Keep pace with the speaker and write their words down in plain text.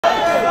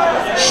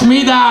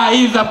Sheena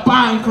is a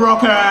punk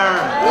rocker.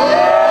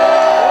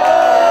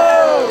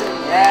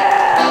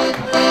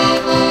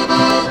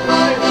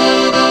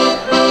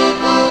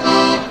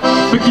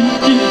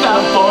 Picking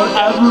up on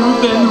a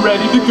roof and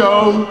ready to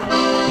go.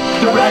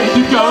 They're ready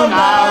to go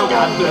now.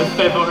 Got the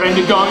fever and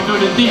they're going to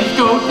the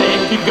disco.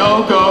 Take it,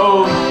 go,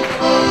 go.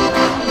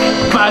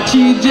 But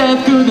she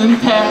just couldn't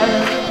tell.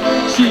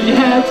 She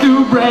had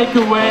to break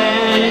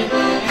away.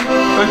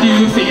 But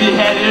you see they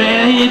had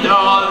it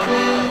all.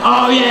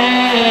 Oh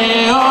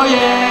yeah, oh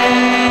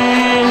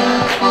yeah.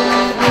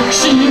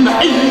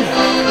 Sheena is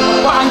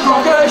punk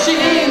rocker,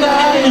 Sheena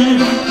is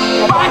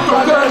punk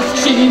rocker,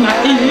 Sheena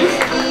is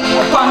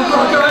punk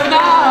rocker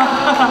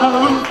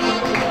now.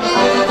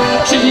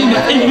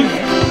 Sheena is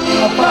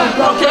punk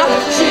rocker,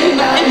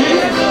 Sheena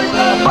is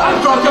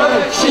punk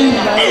rocker,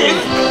 Sheena is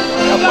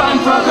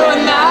punk rocker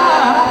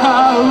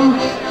now.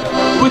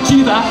 But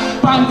she's a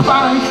punk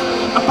rocker,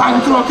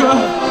 punk rocker,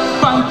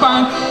 punk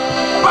rocker,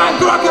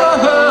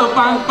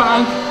 punk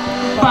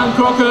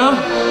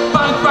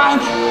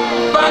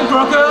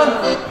rocker.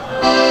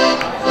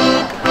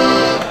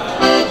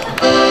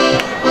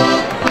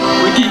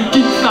 We're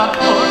geeking up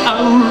on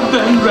our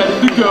and ready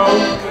to go.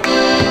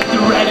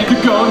 They're ready to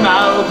go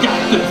now.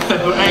 Got the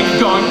fever and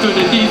going to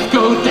the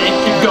disco.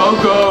 Take it, go,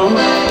 go.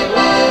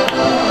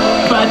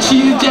 But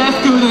she just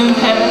couldn't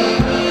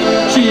help.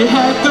 She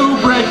had to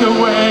break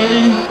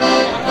away.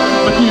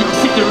 But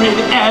music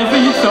really has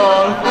its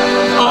all.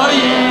 Oh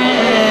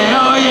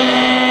yeah, oh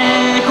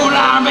yeah.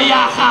 כולם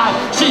ביחד.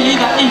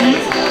 Sheena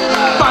is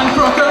punk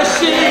rocker,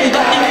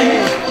 Sheena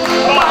is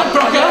punk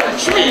rocker,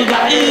 Sheena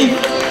is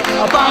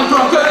punk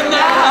rocker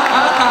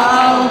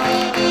now.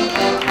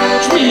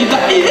 Sheena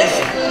is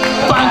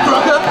punk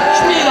rocker,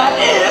 Sheena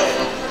is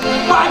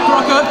punk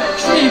rocker,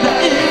 Sheena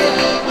is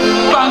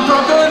punk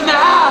rocker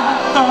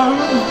now.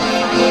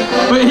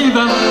 But he's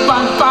a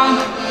punk rocker,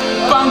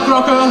 a punk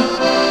rocker,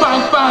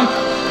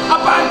 a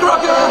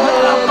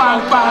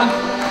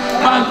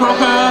punk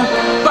rocker,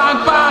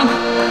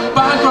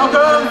 punk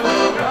rocker.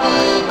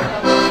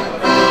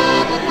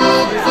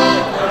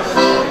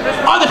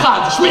 On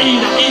אחד,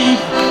 Sheena is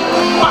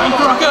punk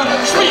rocker,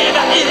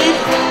 Sheena is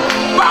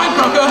punk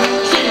rocker,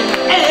 Sheena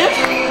is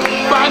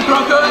punk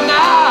rocker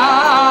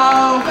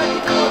now.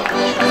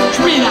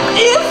 Sheena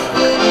is